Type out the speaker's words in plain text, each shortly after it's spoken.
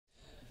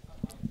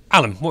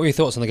Alan, what were your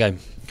thoughts on the game?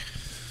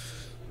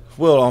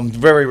 Well, I'm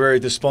very, very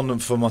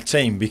despondent for my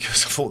team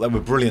because I thought they were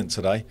brilliant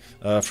today.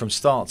 From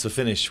start to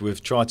finish,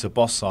 we've tried to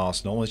boss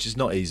Arsenal, which is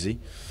not easy.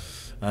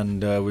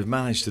 And we've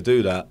managed to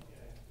do that.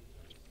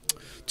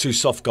 2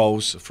 soft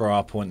goals for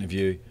our point of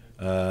view.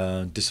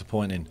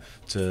 Disappointing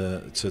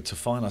to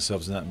find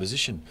ourselves in that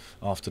position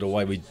after the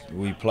way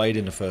we played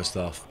in the first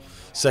half.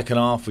 Second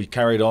half, we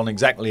carried on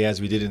exactly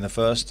as we did in the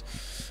first.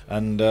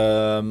 And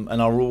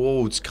our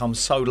rewards come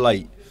so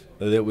late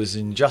that it was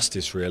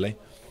injustice, really.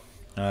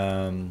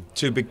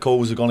 2 big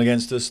calls have gone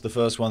against us. The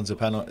first one's a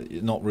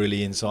penalty, not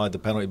really inside the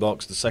penalty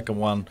box. The second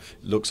one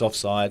looks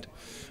offside,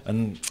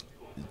 and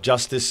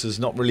justice has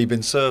not really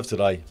been served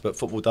today. But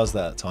football does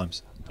that at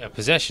times. Yeah,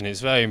 possession. It's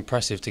very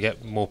impressive to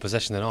get more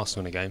possession than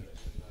Arsenal in a game.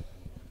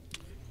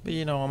 But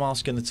I'm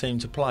asking the team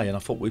to play, and I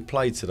thought we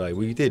played today.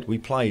 We did. We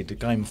played a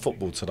game of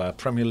football today, a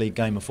Premier League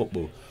game of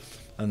football,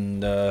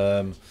 and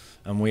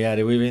we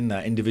had within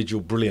that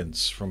individual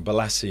brilliance from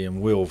Balassi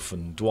and Wilf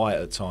and Dwight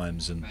at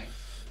times, and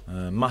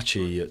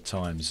Muchie at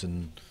times,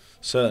 and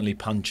certainly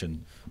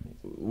Punchin.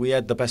 We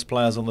had the best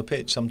players on the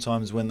pitch.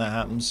 Sometimes when that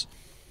happens,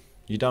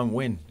 you don't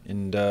win,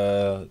 and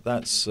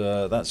that's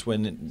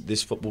when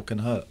this football can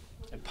hurt.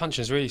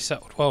 Punchin's really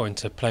settled well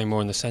into playing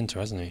more in the centre,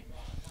 hasn't he?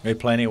 He'll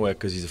play anywhere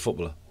because he's a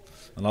footballer,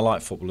 and I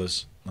like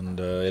footballers, and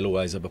he'll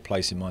always have a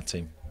place in my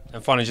team.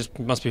 And finally, just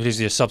must be pleased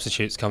with your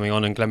substitutes coming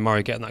on and Glenn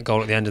Murray getting that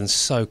goal at the end and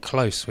so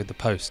close with the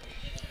post.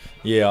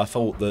 Yeah, I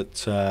thought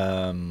that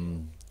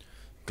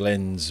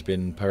Glenn's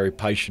been very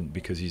patient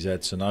because he's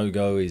had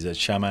Sonogo, he's had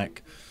Shamak,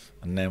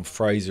 and now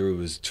Fraser, who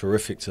was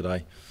terrific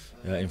today,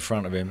 in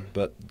front of him.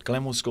 But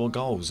Glenn will score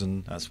goals,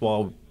 and that's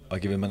why I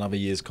give him another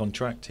year's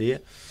contract here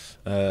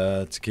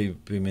to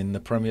keep him in the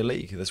Premier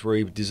League. That's where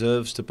he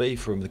deserves to be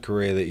from the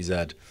career that he's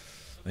had.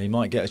 He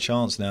might get a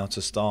chance now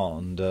to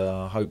start, and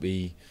I hope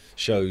he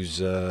shows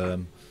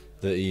that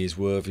he is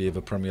worthy of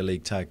a Premier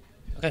League tag.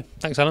 Okay,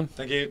 thanks, Alan.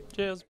 Thank you.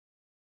 Cheers.